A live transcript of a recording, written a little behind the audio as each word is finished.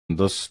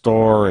the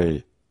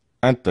story,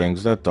 and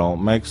things that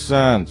don't make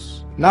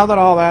sense. Now that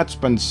all that's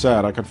been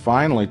said, I could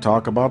finally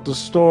talk about the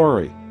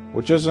story,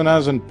 which isn't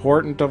as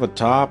important of a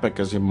topic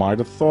as you might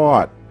have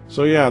thought.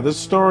 So yeah, this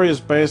story is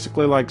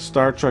basically like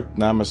Star Trek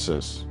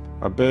Nemesis.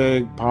 A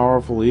big,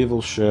 powerful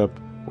evil ship,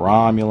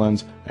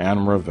 Romulans,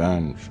 and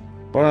revenge.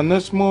 But in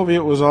this movie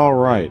it was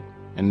alright.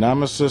 In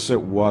Nemesis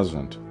it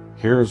wasn't.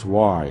 Here's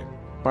why.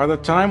 By the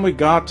time we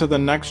got to the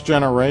Next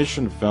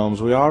Generation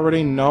films, we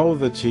already know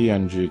the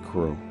TNG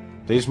crew.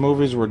 These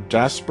movies were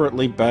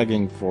desperately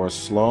begging for a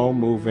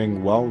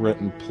slow-moving,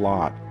 well-written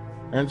plot.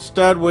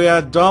 Instead, we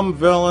had dumb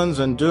villains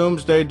and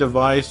doomsday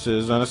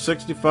devices and a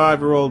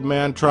 65-year-old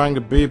man trying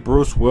to be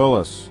Bruce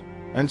Willis.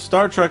 In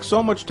Star Trek,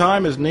 so much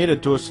time is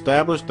needed to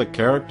establish the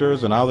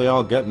characters and how they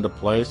all get into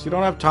place. You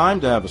don't have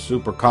time to have a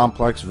super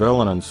complex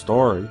villain and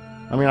story.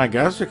 I mean, I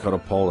guess you could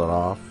have pulled it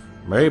off.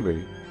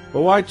 Maybe.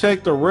 But why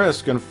take the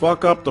risk and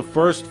fuck up the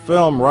first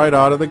film right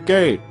out of the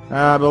gate?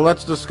 But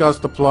let's discuss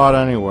the plot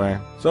anyway.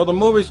 So the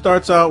movie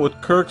starts out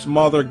with Kirk's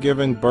mother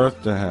giving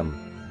birth to him.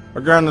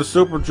 Again, the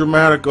super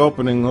dramatic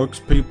opening hooks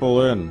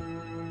people in.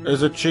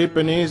 Is it cheap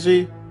and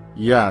easy?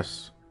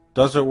 Yes.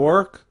 Does it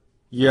work?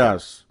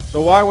 Yes. So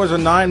why was a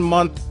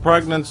 9-month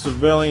pregnant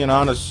civilian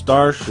on a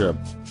starship?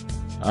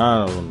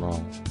 I don't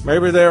know.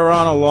 Maybe they were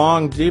on a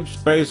long deep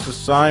space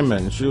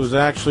assignment. She was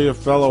actually a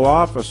fellow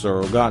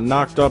officer who got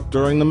knocked up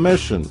during the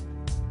mission.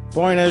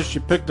 Point is, she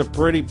picked a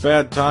pretty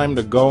bad time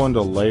to go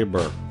into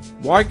labor.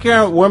 Why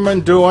can't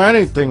women do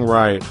anything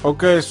right?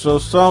 Okay, so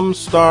some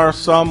star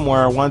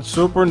somewhere went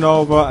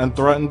supernova and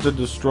threatened to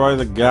destroy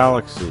the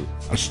galaxy.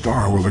 A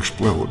star will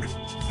explode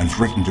and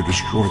threaten to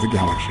destroy the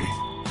galaxy.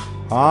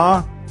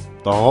 Huh?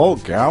 The whole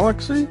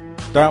galaxy?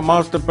 That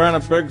must have been a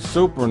big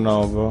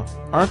supernova.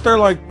 Aren't there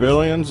like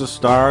billions of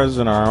stars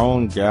in our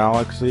own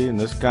galaxy, and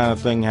this kind of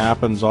thing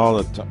happens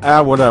all the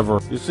time?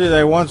 Whatever. You see,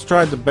 they once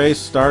tried to base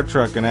Star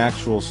Trek in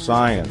actual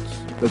science.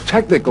 The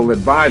technical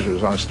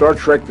advisors on Star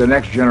Trek The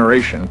Next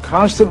Generation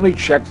constantly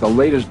check the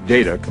latest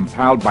data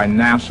compiled by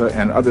NASA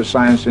and other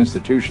science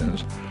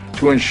institutions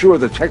to ensure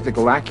the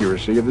technical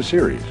accuracy of the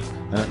series.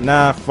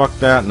 Nah, fuck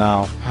that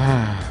now.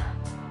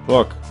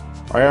 Look,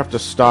 I have to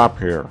stop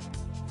here.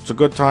 It's a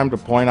good time to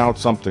point out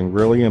something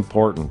really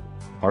important.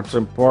 What's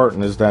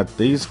important is that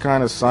these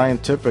kind of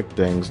scientific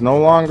things no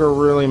longer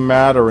really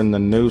matter in the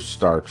new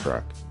Star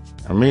Trek,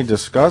 and me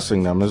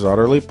discussing them is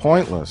utterly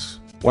pointless.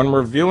 When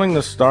reviewing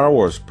the Star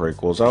Wars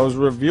prequels, I was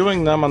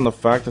reviewing them on the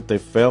fact that they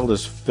failed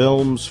as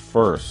films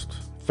first.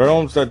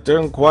 Films that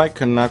didn't quite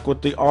connect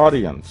with the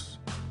audience.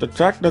 The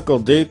technical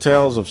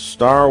details of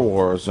Star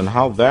Wars and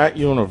how that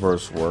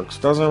universe works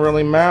doesn't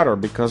really matter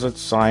because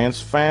it's science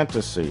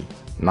fantasy,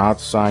 not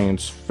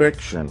science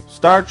fiction.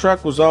 Star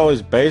Trek was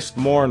always based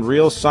more on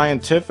real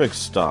scientific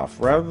stuff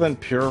rather than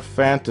pure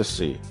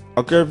fantasy.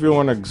 I'll give you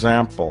an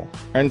example.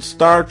 In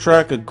Star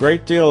Trek, a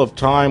great deal of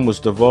time was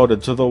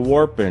devoted to the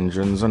warp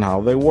engines and how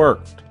they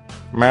worked.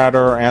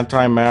 Matter,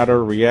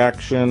 antimatter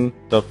reaction,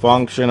 the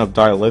function of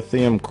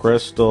dilithium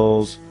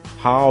crystals,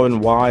 how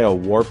and why a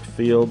warp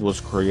field was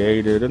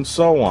created, and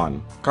so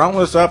on.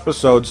 Countless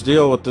episodes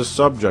deal with this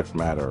subject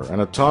matter,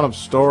 and a ton of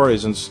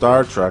stories in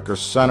Star Trek are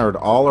centered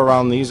all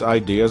around these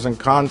ideas and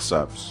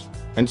concepts.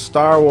 In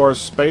Star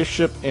Wars,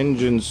 spaceship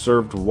engines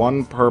served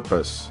one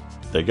purpose.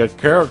 They get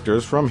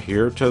characters from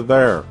here to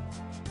there.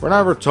 We're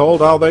never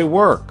told how they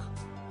work,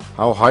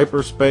 how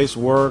hyperspace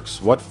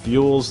works, what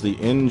fuels the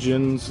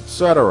engines,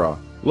 etc.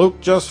 Luke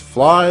just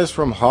flies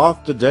from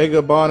Hoth to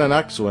Dagobah in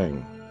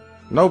X-Wing.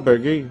 No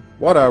biggie,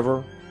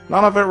 whatever.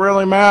 None of it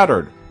really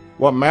mattered.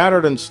 What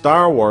mattered in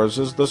Star Wars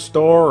is the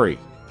story,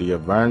 the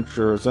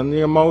adventures, and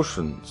the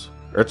emotions.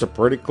 It's a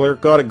pretty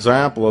clear-cut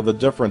example of the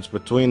difference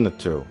between the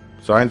two,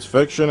 science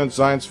fiction and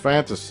science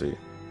fantasy.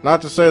 Not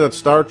to say that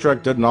Star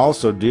Trek didn't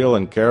also deal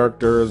in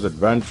characters,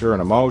 adventure,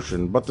 and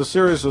emotion, but the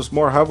series was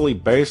more heavily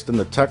based in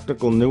the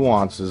technical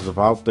nuances of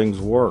how things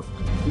work.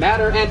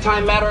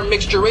 Matter-antimatter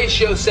mixture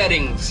ratio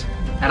settings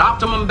at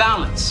optimum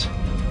balance.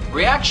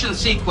 Reaction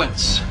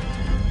sequence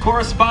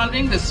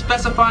corresponding to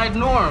specified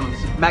norms.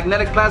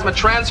 Magnetic plasma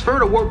transfer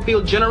to warp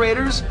field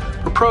generators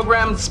for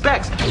programmed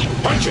specs.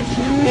 Punch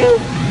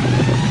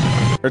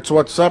it! It's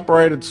what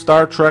separated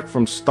Star Trek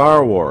from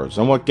Star Wars,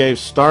 and what gave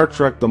Star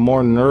Trek the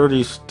more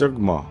nerdy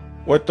stigma.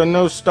 With the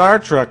new Star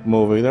Trek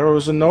movie, there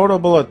was a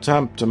notable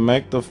attempt to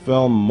make the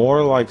film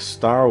more like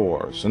Star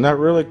Wars, and that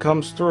really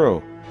comes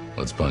through.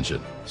 Let's punch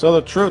it. So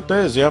the truth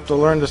is, you have to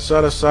learn to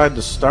set aside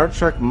the Star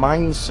Trek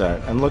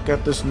mindset and look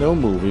at this new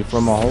movie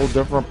from a whole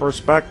different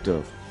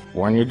perspective.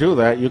 When you do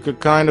that, you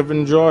could kind of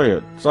enjoy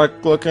it. It's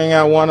like looking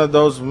at one of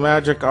those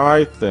magic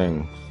eye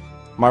things.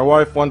 My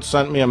wife once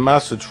sent me a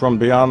message from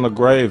beyond the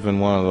grave in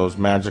one of those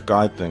magic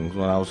eye things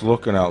when I was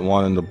looking at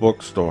one in the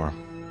bookstore.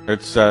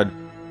 It said,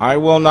 "I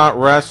will not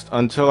rest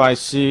until I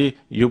see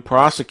you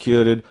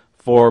prosecuted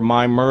for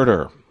my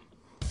murder."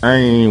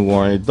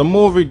 Anyway, the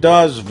movie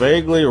does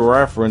vaguely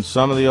reference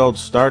some of the old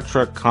Star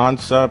Trek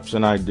concepts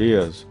and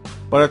ideas,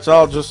 but it's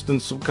all just in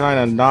some kind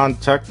of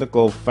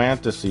non-technical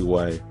fantasy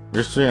way.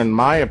 You see, in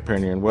my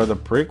opinion, where the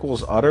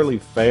prequels utterly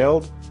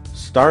failed,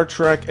 Star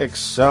Trek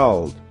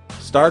excelled.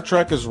 Star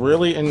Trek is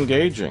really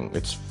engaging.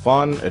 It's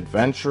fun,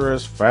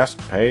 adventurous,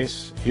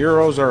 fast-paced.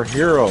 Heroes are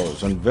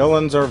heroes, and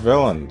villains are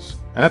villains.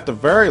 And at the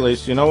very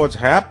least, you know what's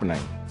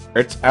happening.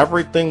 It's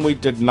everything we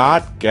did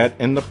not get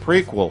in the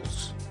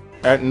prequels.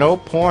 At no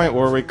point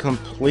were we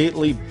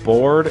completely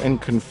bored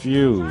and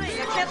confused.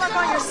 I can't lock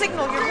on your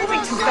signal. You're moving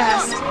too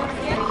fast.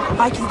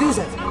 I can do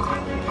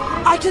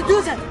that. I can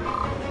do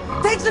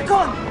that. Take the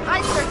gun.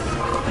 Hi,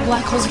 sir. The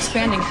black hole's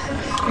expanding.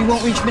 We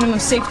won't reach minimum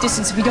safe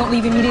distance if we don't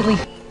leave immediately.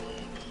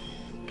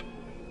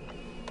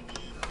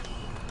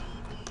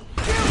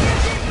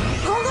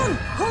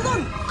 Hold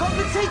on.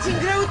 Compensating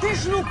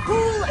gravitational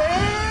pull.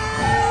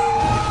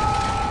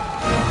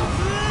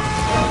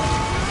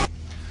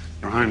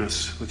 Your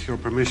Highness, with your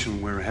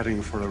permission, we're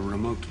heading for a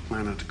remote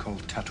planet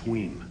called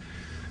Tatooine.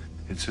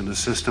 It's in a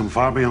system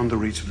far beyond the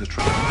reach of the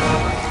track.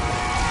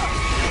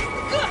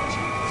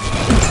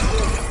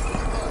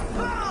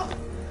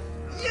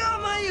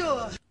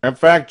 In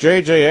fact,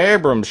 J.J.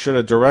 Abrams should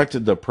have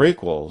directed the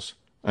prequels,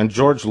 and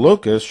George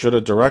Lucas should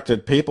have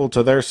directed people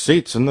to their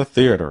seats in the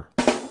theater.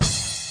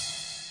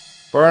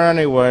 But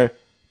anyway,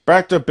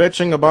 back to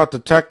bitching about the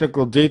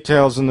technical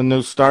details in the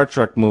new Star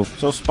Trek movie.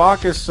 So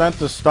Spock is sent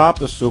to stop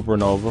the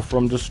supernova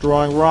from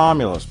destroying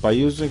Romulus by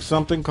using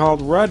something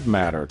called red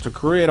matter to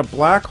create a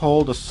black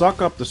hole to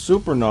suck up the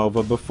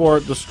supernova before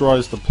it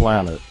destroys the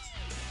planet.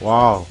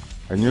 Wow.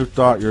 And you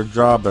thought your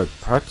job at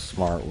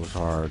PetSmart was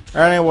hard.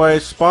 Anyway,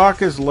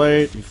 Spock is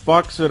late, he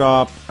fucks it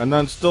up, and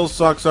then still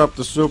sucks up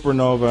the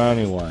supernova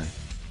anyway.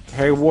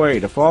 Hey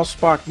wait, if all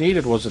Spock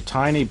needed was a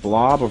tiny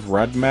blob of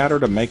red matter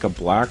to make a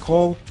black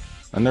hole,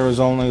 and there was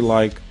only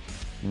like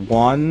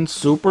one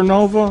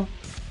supernova,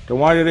 then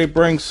why did he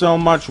bring so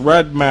much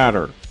red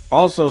matter?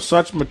 Also,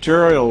 such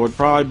material would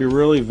probably be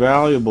really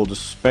valuable to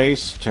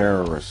space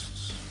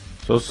terrorists.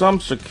 So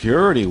some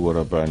security would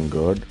have been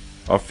good.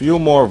 A few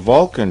more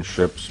Vulcan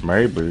ships,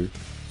 maybe.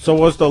 So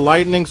was the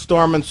lightning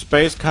storm in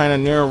space kind of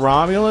near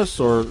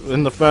Romulus, or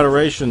in the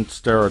Federation's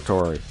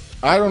territory?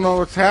 I don't know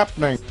what's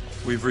happening.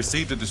 We've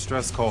received a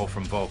distress call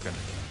from Vulcan.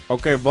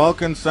 Okay,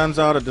 Vulcan sends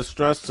out a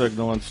distress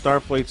signal, and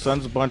Starfleet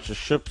sends a bunch of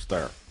ships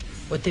there.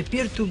 What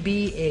appeared to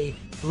be a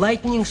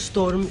lightning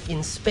storm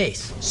in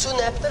space. Soon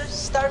after,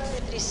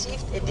 Starfleet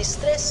received a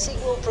distress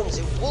signal from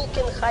the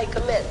Vulcan High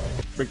Command.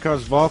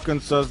 Because Vulcan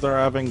says they're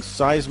having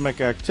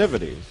seismic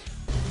activities.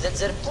 That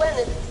their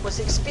planet was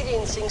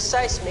experiencing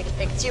seismic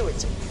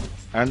activity.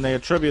 And they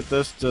attribute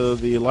this to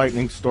the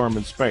lightning storm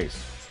in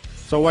space.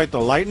 So wait, the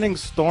lightning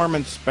storm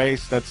in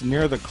space that's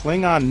near the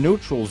Klingon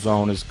neutral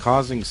zone is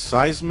causing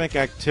seismic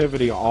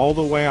activity all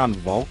the way on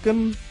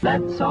Vulcan?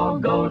 Let's all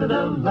go to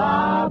the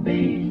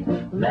lobby.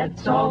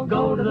 Let's all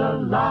go to the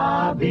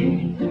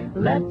lobby.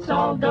 Let's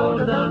all go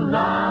to the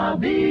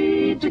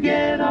lobby to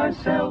get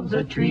ourselves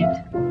a treat.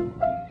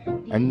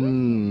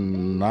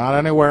 And not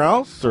anywhere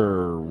else?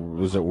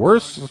 Or is it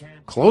worse?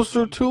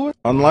 Closer to it?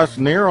 Unless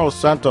Nero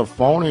sent a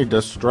phony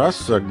distress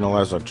signal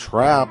as a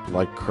trap,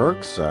 like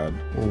Kirk said.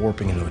 We're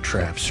warping into a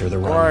trap, sir.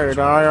 Right,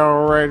 I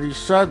already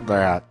said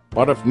that.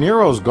 But if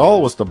Nero's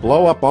goal was to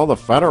blow up all the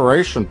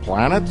Federation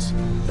planets?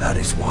 That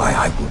is why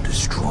I will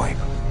destroy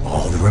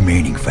all the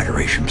remaining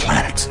Federation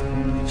planets,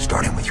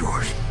 starting with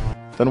yours.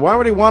 Then why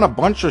would he want a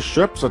bunch of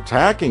ships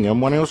attacking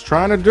him when he was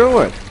trying to do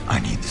it? I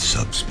need the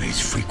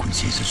subspace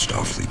frequencies of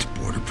Starfleet's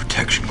border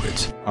protection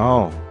grids.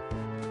 Oh.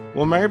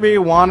 Well, maybe he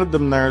wanted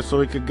them there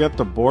so he could get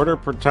the border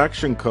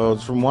protection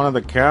codes from one of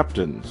the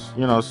captains.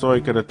 You know, so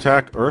he could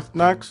attack Earth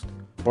next?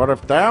 But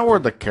if that were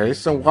the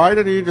case, then why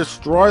did he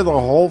destroy the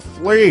whole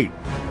fleet?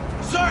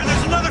 Sir,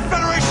 there's another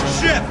Federation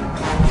ship!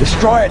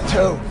 Destroy it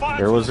too!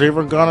 He was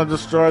even gonna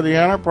destroy the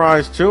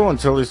Enterprise too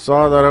until he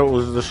saw that it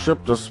was the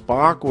ship the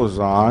Spock was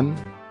on.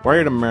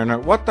 Wait a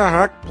minute, what the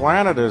heck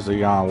planet is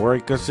he on where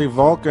he could see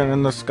Vulcan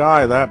in the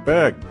sky that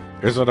big?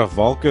 Is it a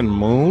Vulcan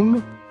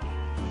moon?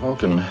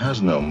 Vulcan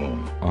has no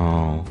moon.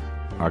 Oh,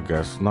 I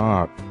guess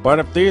not. But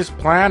if these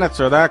planets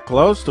are that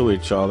close to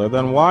each other,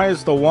 then why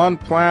is the one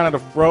planet a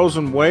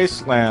frozen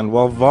wasteland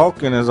while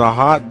Vulcan is a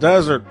hot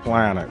desert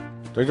planet?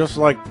 They just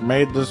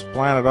made this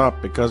planet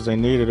up because they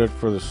needed it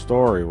for the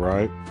story,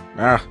 right?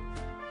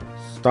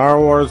 Star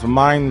Wars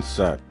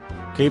mindset.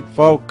 Keep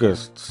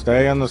focused.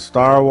 Stay in the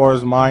Star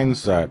Wars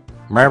mindset.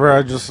 Maybe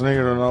I just need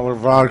another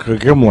vodka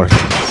Gimlet.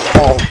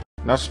 Oh.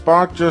 Now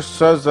Spock just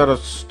says that a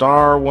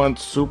star went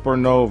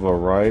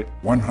supernova, right?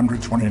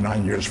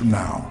 129 years from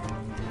now,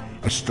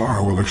 a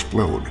star will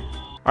explode.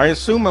 I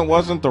assume it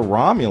wasn't the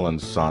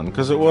Romulan sun,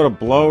 because it would have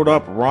blowed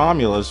up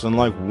Romulus in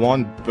 1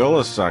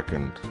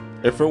 billisecond.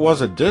 If it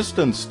was a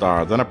distant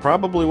star, then it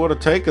probably would have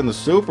taken the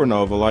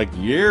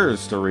supernova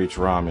years to reach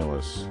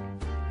Romulus.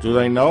 Do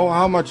they know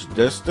how much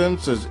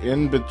distance is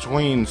in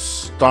between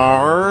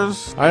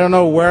stars? I don't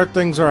know where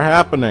things are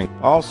happening.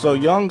 Also,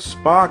 young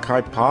Spock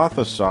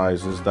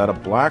hypothesizes that a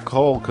black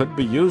hole could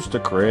be used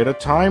to create a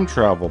time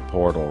travel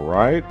portal,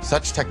 right?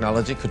 Such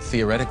technology could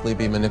theoretically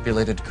be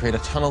manipulated to create a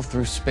tunnel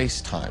through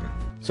space-time.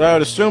 So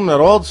I'd assume that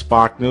old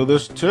Spock knew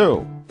this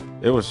too.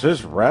 It was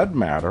his red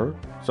matter.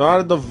 So how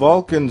did the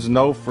Vulcans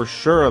know for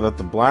sure that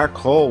the black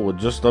hole would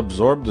just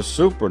absorb the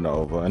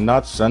supernova and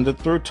not send it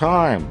through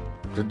time?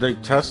 Did they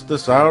test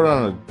this out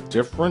on a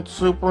different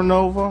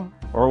supernova?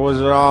 Or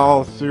was it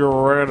all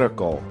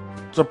theoretical?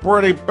 It's a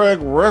pretty big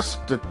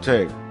risk to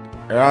take.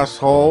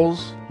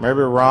 Assholes. Maybe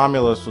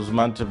Romulus was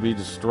meant to be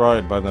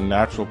destroyed by the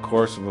natural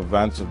course of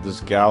events of this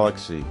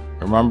galaxy.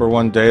 Remember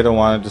when Data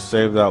wanted to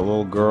save that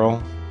little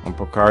girl? And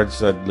Picard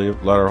said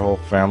let her whole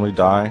family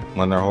die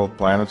when their whole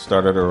planet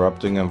started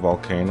erupting in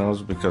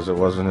volcanoes because it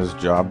wasn't his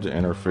job to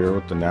interfere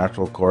with the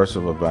natural course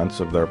of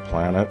events of their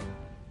planet?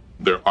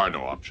 There are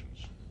no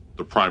options.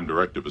 The Prime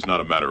Directive is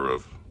not a matter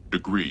of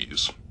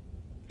degrees.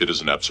 It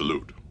is an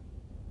absolute.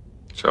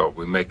 So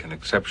we make an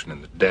exception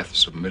in the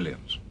deaths of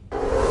millions.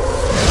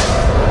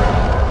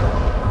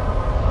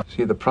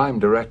 See, the Prime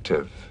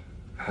Directive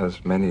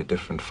has many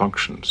different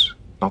functions,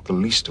 not the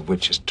least of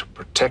which is to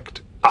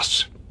protect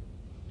us.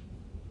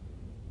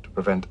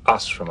 Prevent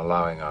us from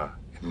allowing our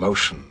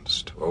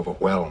emotions to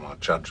overwhelm our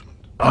judgment.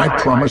 I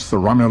promised the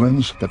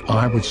Romulans that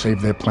I would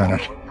save their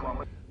planet.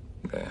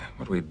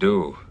 What we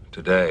do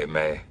today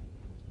may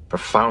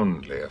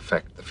profoundly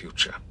affect the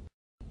future.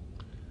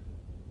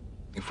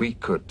 If we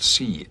could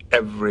see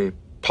every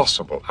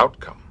possible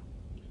outcome,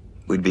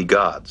 we'd be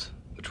gods,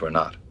 which we're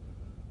not.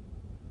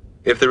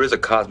 If there is a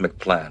cosmic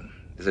plan,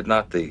 is it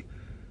not the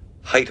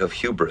height of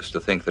hubris to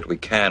think that we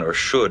can or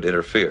should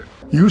interfere?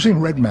 Using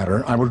red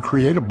matter, I would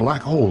create a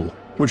black hole,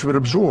 which would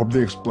absorb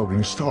the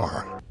exploding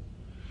star.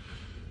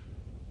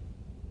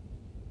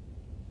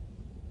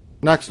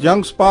 Next,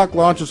 young Spock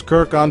launches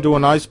Kirk onto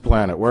an ice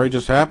planet, where he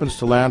just happens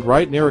to land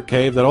right near a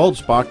cave that old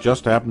Spock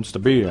just happens to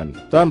be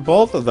in. Then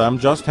both of them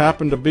just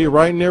happen to be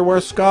right near where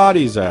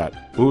Scotty's at,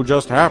 who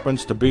just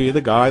happens to be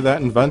the guy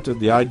that invented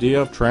the idea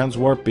of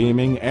transwarp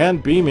beaming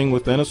and beaming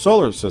within a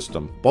solar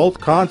system. Both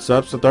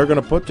concepts that they're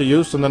going to put to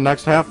use in the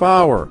next half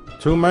hour.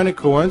 Too many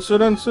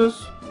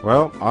coincidences?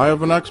 Well, I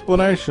have an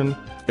explanation.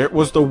 It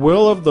was the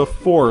will of the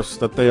Force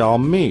that they all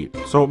meet,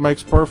 so it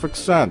makes perfect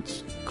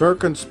sense.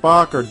 Kirk and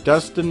Spock are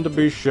destined to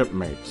be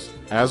shipmates,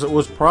 as it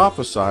was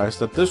prophesized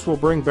that this will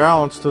bring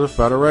balance to the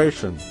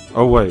Federation.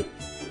 Oh wait,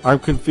 I'm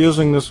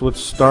confusing this with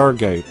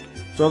Stargate.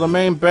 So the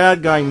main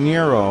bad guy,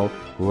 Nero,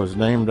 who was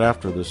named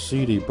after the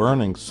CD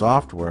burning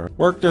software,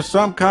 worked as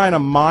some kind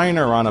of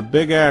miner on a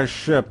big-ass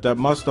ship that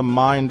must have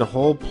mined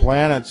whole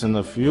planets in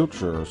the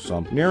future or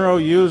something. Nero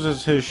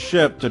uses his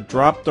ship to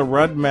drop the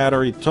red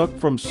matter he took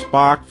from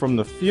Spock from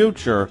the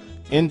future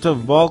into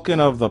Vulcan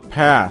of the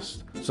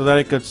past, so that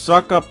he could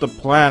suck up the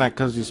planet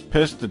because he's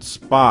pissed at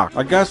Spock.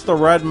 I guess the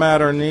red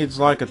matter needs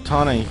like a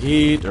ton of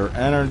heat or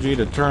energy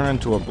to turn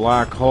into a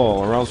black hole,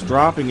 or else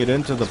dropping it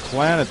into the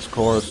planet's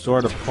core is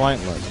sort of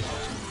pointless.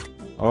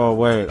 Oh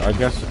wait, I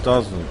guess it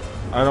doesn't.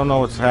 I don't know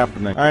what's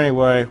happening.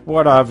 Anyway,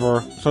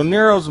 whatever. So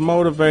Nero's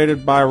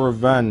motivated by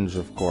revenge,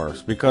 of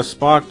course, because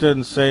Spock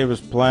didn't save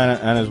his planet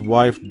and his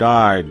wife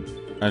died.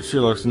 And she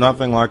looks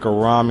nothing like a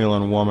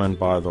Romulan woman,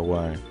 by the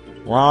way.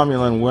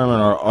 Romulan women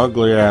are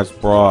ugly-ass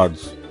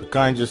broads. The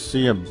kind you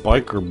see in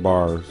biker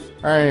bars.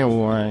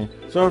 Anyway,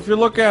 so if you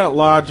look at it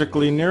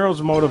logically,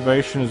 Nero's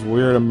motivation is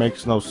weird and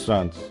makes no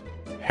sense.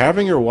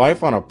 Having your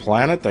wife on a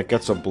planet that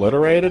gets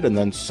obliterated and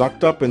then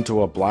sucked up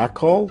into a black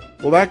hole?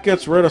 Well, that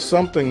gets rid of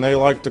something they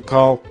like to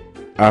call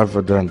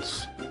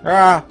evidence.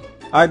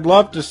 I'd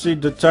love to see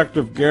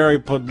Detective Gary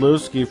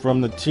Podluski from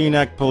the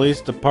Teaneck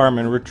Police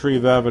Department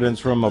retrieve evidence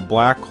from a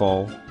black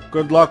hole.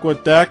 Good luck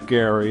with that,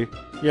 Gary.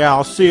 Yeah,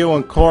 I'll see you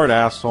in court,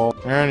 asshole.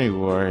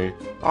 Anyway,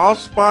 all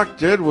Spock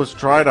did was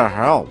try to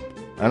help.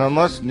 And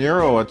unless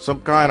Nero had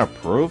some kind of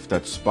proof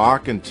that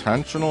Spock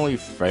intentionally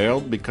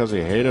failed because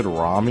he hated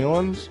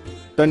Romulans,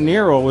 then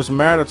Nero was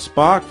mad at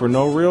Spock for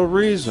no real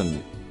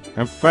reason.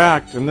 In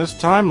fact, in this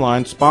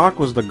timeline, Spock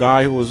was the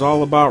guy who was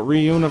all about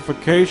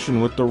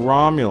reunification with the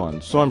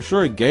Romulans, so I'm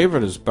sure he gave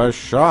it his best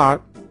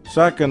shot.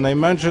 Second, they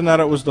mentioned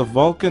that it was the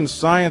Vulcan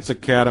Science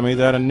Academy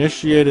that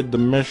initiated the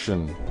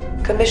mission.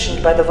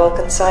 Commissioned by the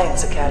Vulcan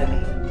Science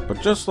Academy.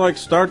 But just like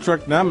Star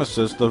Trek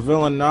Nemesis, the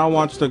villain now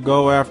wants to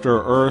go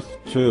after Earth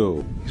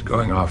too. He's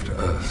going after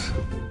Earth.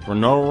 For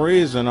no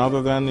reason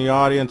other than the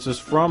audience is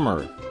from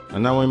Earth,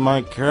 and then we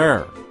might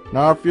care.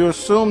 Now if you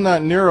assume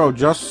that Nero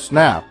just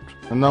snapped,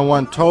 and then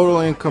went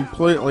totally and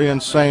completely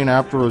insane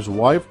after his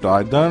wife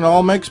died, then it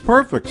all makes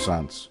perfect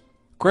sense.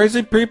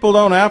 Crazy people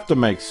don't have to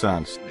make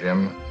sense.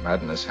 Jim,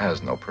 madness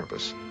has no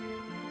purpose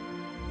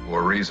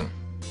or reason,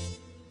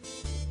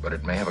 but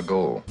it may have a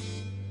goal.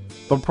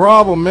 The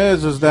problem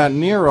is that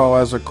Nero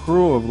has a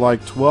crew of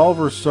like 12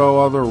 or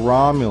so other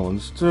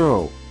Romulans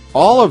too.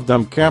 All of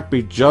them can't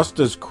be just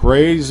as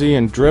crazy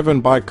and driven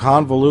by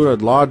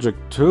convoluted logic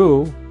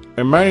too.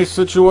 In many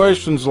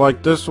situations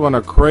like this, when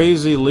a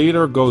crazy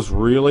leader goes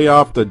really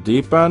off the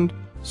deep end,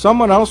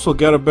 someone else will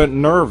get a bit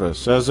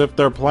nervous, as if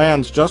their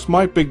plans just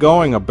might be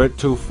going a bit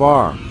too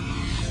far.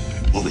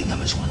 Moving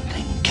them is one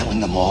thing, killing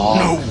them all.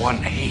 No one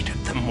hated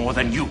them more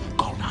than you,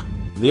 Golna.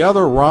 The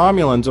other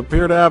Romulans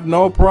appear to have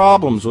no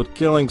problems with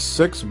killing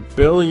 6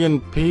 billion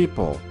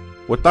people.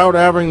 Without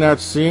having that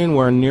scene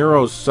where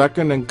Nero's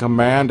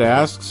second-in-command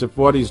asks if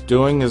what he's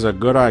doing is a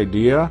good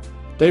idea,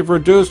 they've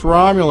reduced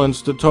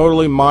Romulans to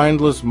totally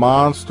mindless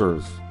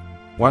monsters,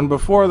 when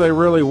before they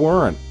really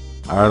weren't.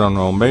 I don't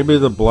know, maybe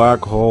the black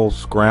hole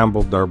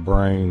scrambled their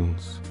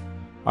brains.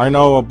 I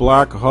know a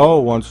black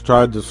hole once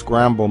tried to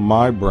scramble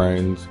my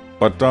brains,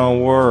 but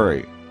don't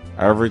worry,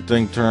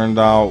 everything turned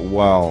out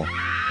well.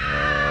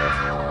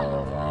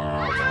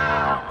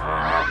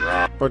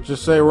 But you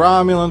say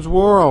Romulans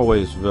were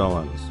always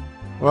villains.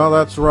 Well,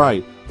 that's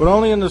right, but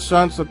only in the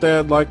sense that they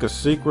had like a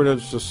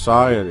secretive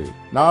society.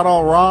 Not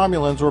all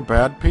Romulans were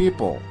bad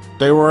people.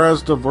 They were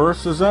as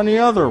diverse as any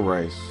other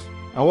race.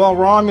 And while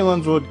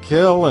Romulans would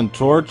kill and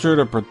torture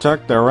to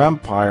protect their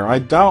empire, I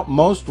doubt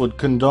most would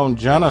condone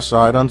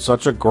genocide on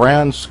such a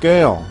grand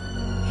scale.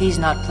 He's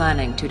not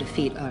planning to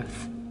defeat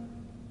Earth.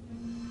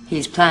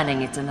 He's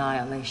planning its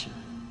annihilation.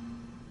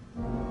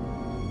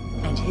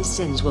 And his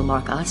sins will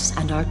mark us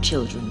and our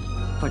children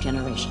for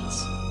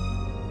generations.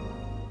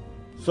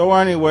 So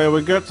anyway,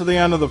 we get to the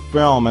end of the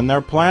film, and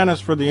their plan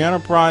is for the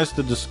Enterprise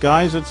to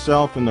disguise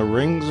itself in the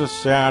rings of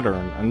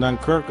Saturn, and then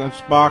Kirk and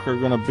Spock are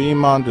going to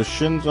beam onto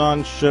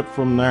Shinzon's ship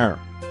from there.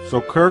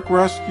 So Kirk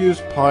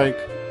rescues Pike,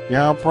 the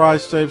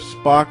Enterprise saves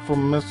Spock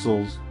from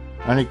missiles,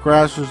 and he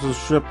crashes the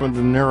ship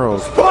into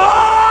Nero's.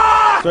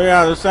 So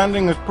yeah, this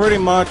ending is pretty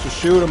much a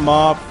shoot 'em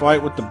up,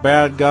 fight with the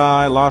bad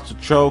guy, lots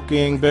of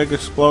choking, big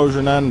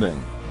explosion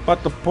ending.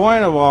 But the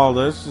point of all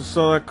this is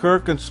so that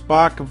Kirk and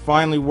Spock can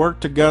finally work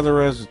together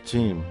as a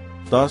team,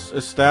 thus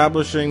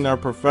establishing their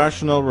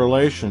professional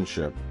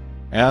relationship,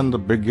 and the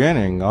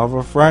beginning of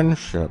a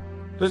friendship.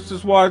 This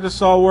is why this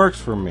all works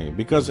for me,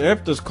 because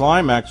if this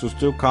climax was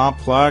too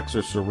complex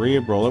or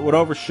cerebral, it would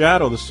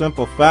overshadow the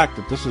simple fact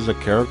that this is a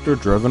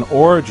character-driven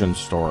origin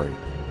story.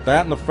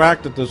 That and the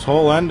fact that this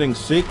whole ending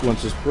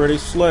sequence is pretty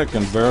slick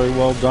and very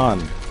well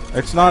done.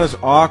 It's not as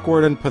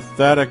awkward and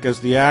pathetic as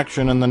the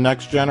action in the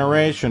Next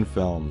Generation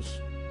films.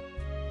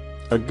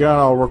 Again,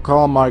 I'll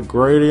recall my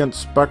gradient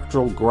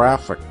spectral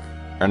graphic.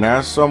 And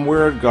as some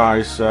weird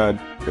guy said,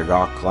 you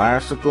got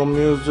classical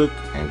music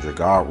and you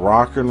got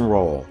rock and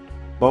roll.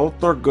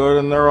 Both are good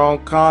in their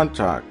own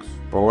context.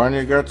 But when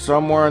you get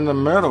somewhere in the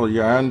middle,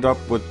 you end up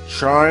with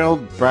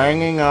child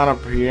banging on a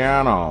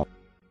piano.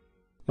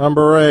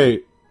 Number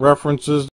 8. References